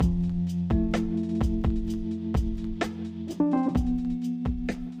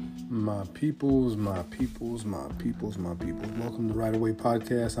peoples, my peoples, my peoples, my peoples. Welcome to Right Away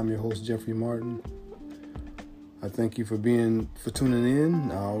Podcast. I'm your host, Jeffrey Martin. I thank you for tuning in.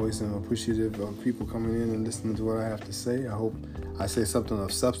 I always am appreciative of people coming in and listening to what I have to say. I hope I say something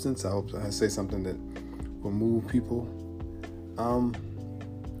of substance. I hope I say something that will move people.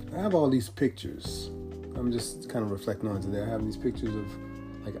 I have all these pictures. I'm just kind of reflecting on it today. I have these pictures of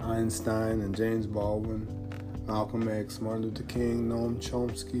like Einstein and James Baldwin, Malcolm X, Martin Luther King, Noam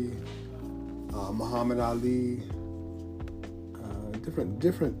Chomsky, Muhammad Ali,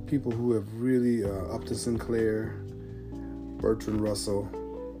 different people who have really, Upton Sinclair, Bertrand Russell.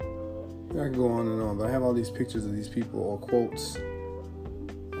 I can go on and on, but I have all these pictures of these people or quotes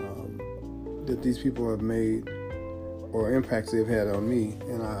that these people have made or impacts they've had on me.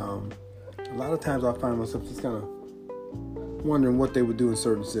 And a lot of times I find myself just kind of wondering what they would do in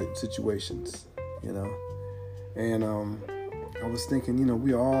certain situations, you know. And I was thinking,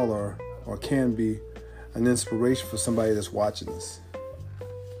 we all are or can be an inspiration for somebody that's watching us.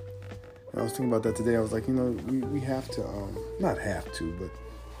 And I was thinking about that today. I was like, we have to, not have to, but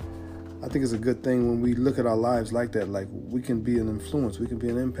I think it's a good thing when we look at our lives like that. Like we can be an influence, we can be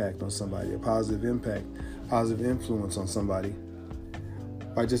an impact on somebody, a positive impact, positive influence on somebody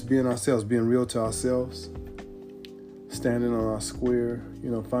by just being ourselves, being real to ourselves, standing on our square,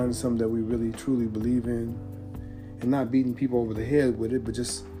 finding something that we really truly believe in, and not beating people over the head with it, but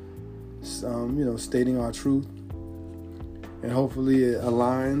just, stating our truth. And hopefully it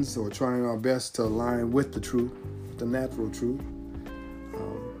aligns, or trying our best to align with the truth, the natural truth.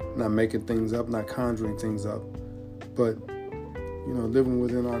 Not making things up, not conjuring things up, but, living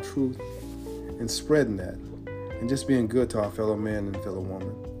within our truth and spreading that, and just being good to our fellow man and fellow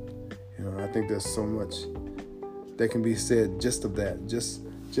woman. I think there's so much that can be said just of that, just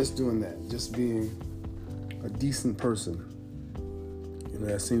doing that, just being a decent person.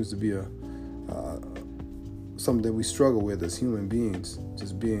 That seems to be something that we struggle with as human beings,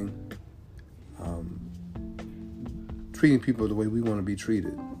 just being, treating people the way we want to be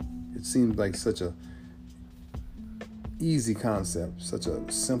treated. It seems like such a easy concept, such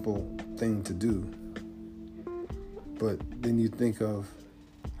a simple thing to do. But then you think of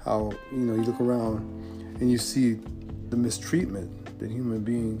how, you look around and you see the mistreatment that human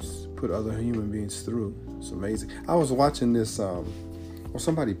beings put other human beings through. It's amazing. I was watching this, or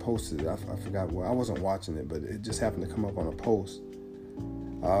somebody posted it. I forgot where. I wasn't watching it, but it just happened to come up on a post.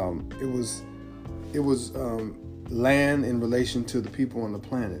 It was land in relation to the people on the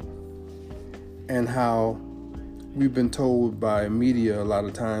planet, and how we've been told by media a lot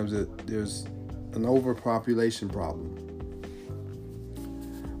of times that there's an overpopulation problem.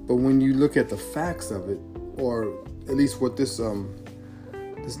 But when you look at the facts of it, or at least what this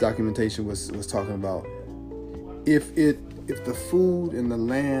documentation was talking about, if the food and the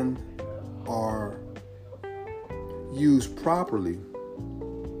land are used properly,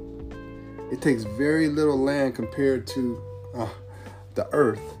 it takes very little land compared to the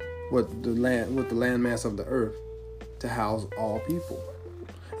earth, what the land mass of the earth, to house all people.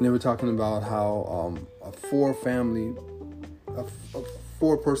 And they were talking about how a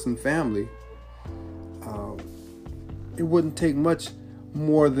four-person family, it wouldn't take much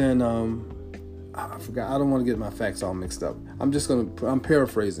more than I forgot. I don't want to get my facts all mixed up. I'm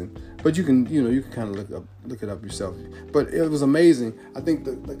paraphrasing, but you can kind of look it up yourself. But it was amazing. I think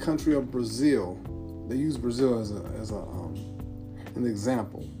the country of Brazil, they use Brazil as an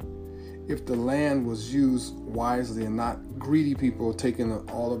example. If the land was used wisely and not greedy people taking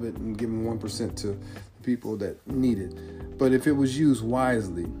all of it and giving 1% to the people that need it, but if it was used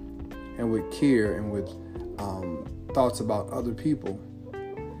wisely and with care and with thoughts about other people,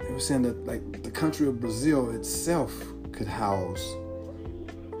 they were saying that like the country of Brazil itself could house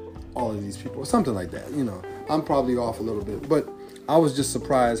all of these people, or something like that. I'm probably off a little bit, but I was just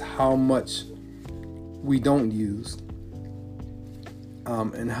surprised how much we don't use,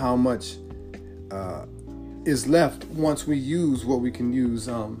 and how much is left once we use what we can use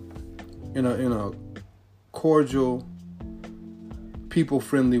in a cordial,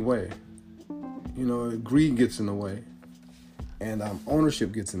 people-friendly way. Greed gets in the way, and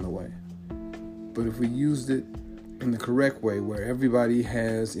ownership gets in the way. But if we used it in the correct way, where everybody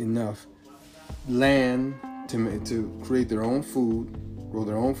has enough land to create their own food, grow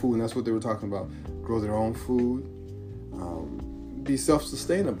their own food, and that's what they were talking about, grow their own food, be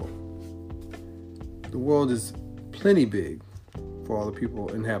self-sustainable. The world is plenty big for all the people,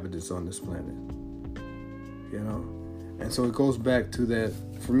 inhabitants on this planet, And so it goes back to that,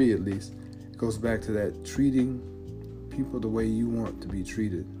 for me at least, it goes back to that treating people the way you want to be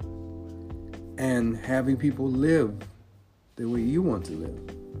treated, and having people live the way you want to live.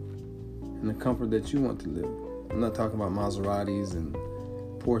 and the comfort that you want to live. I'm not talking about Maseratis and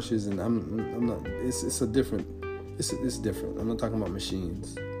Porsches, and I'm not. It's different. I'm not talking about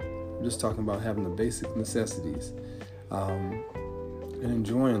machines. I'm just talking about having the basic necessities, and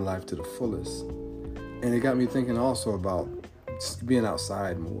enjoying life to the fullest. And it got me thinking also about being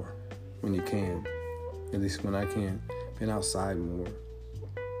outside more when you can, at least when I can, being outside more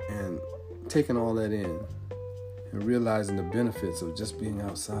and taking all that in and realizing the benefits of just being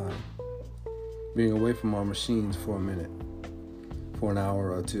outside, being away from our machines for a minute, for an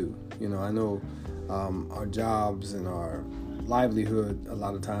hour or two. You know, I know our jobs and our livelihood a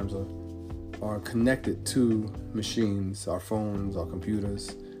lot of times are connected to machines, our phones, our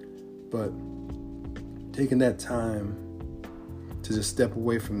computers, but taking that time to just step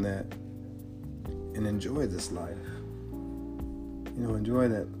away from that and enjoy this life. You know, enjoy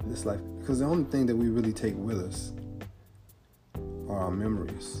this life. Because the only thing that we really take with us are our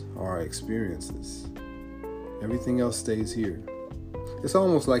memories, are our experiences. Everything else stays here. It's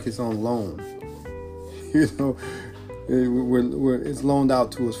almost like it's on loan. You know, it's loaned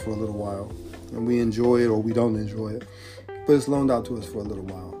out to us for a little while. And we enjoy it or we don't enjoy it. But it's loaned out to us for a little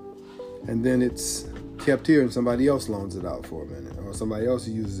while. And then it's kept here and somebody else loans it out for a minute. Or somebody else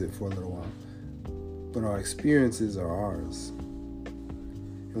uses it for a little while. But our experiences are ours.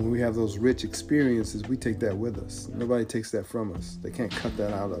 And when we have those rich experiences, we take that with us. Nobody takes that from us. They can't cut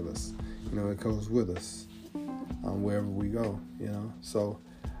that out of us. You know, it goes with us wherever we go, you know. So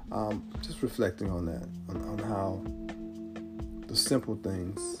just reflecting on that, on how the simple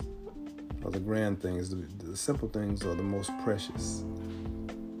things or the grand things, the simple things are the most precious.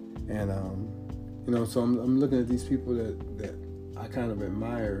 And, you know, so I'm looking at these people that I kind of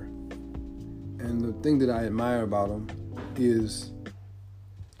admire. And the thing that I admire about them is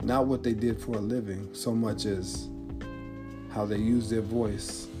not what they did for a living so much as how they use their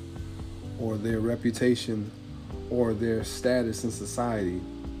voice or their reputation or their status in society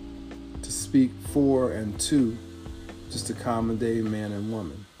to speak for and to just a common day man and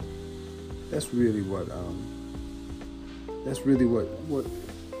woman. That's really what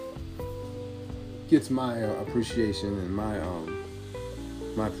gets my appreciation and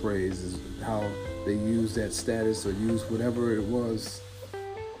my praise is how they use that status or use whatever it was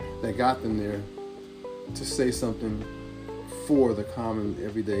that got them there to say something for the common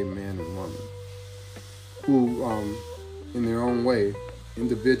everyday man and woman who in their own way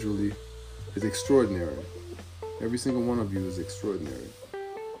individually is extraordinary. Every single one of you is extraordinary.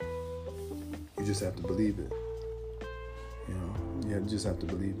 You just have to believe it. You know, you just have to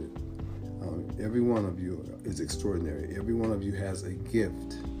believe it. Every one of you is extraordinary. Every one of you has a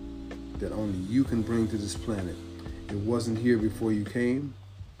gift that only you can bring to this planet. It wasn't here before you came,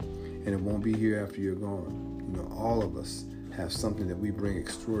 and it won't be here after you're gone. You know, all of us have something that we bring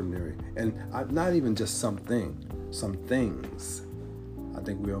extraordinary. And not even just something, some things. I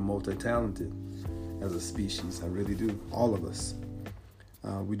think we are multi-talented as a species. I really do. All of us.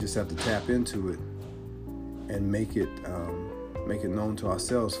 We just have to tap into it and make it known to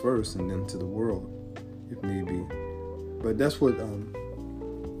ourselves first and then to the world if need be. But that's what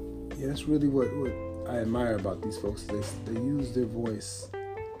that's really what I admire about these folks. They use their voice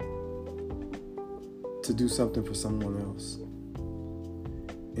to do something for someone else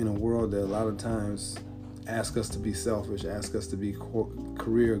in a world that a lot of times ask us to be selfish, ask us to be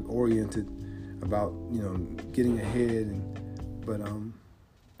career oriented about, you know, getting ahead. But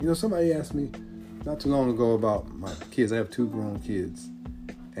you know, somebody asked me not too long ago about my kids. I have 2 grown kids,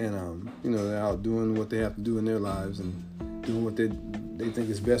 and you know, they're out doing what they have to do in their lives and doing what they think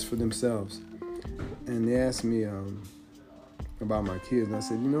is best for themselves. And they asked me about my kids, and I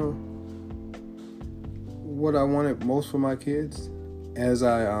said, you know, what I wanted most for my kids, as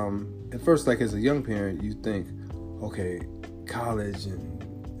I at first, like as a young parent, you think, okay, college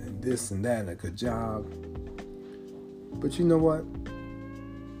and this and that and a good job. But you know what?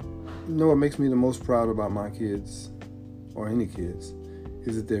 You know what makes me the most proud about my kids, or any kids,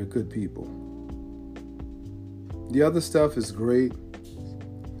 is that they're good people. The other stuff is great.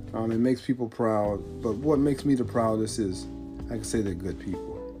 It makes people proud. But what makes me the proudest is I can say they're good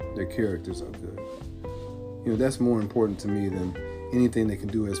people. Their characters are good. You know, that's more important to me than anything they can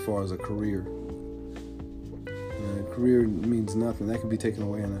do as far as a career. You know, a career means nothing. That can be taken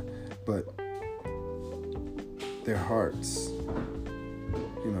away, but their hearts.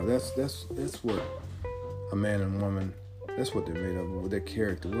 You know, that's what a man and woman, that's what they're made of. Their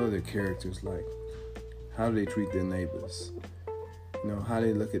character. What are their characters like? How do they treat their neighbors? You know, how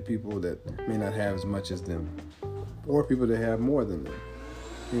they look at people that may not have as much as them, or people that have more than them.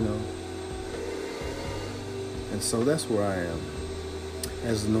 You know. And so that's where I am.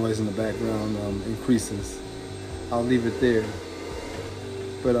 as the noise in the background increases. I'll leave it there.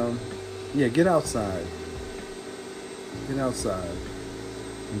 But yeah, get outside. Get outside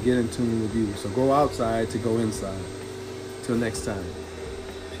and get in tune with you. So go outside to go inside. Till next time.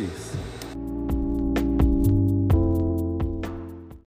 Peace.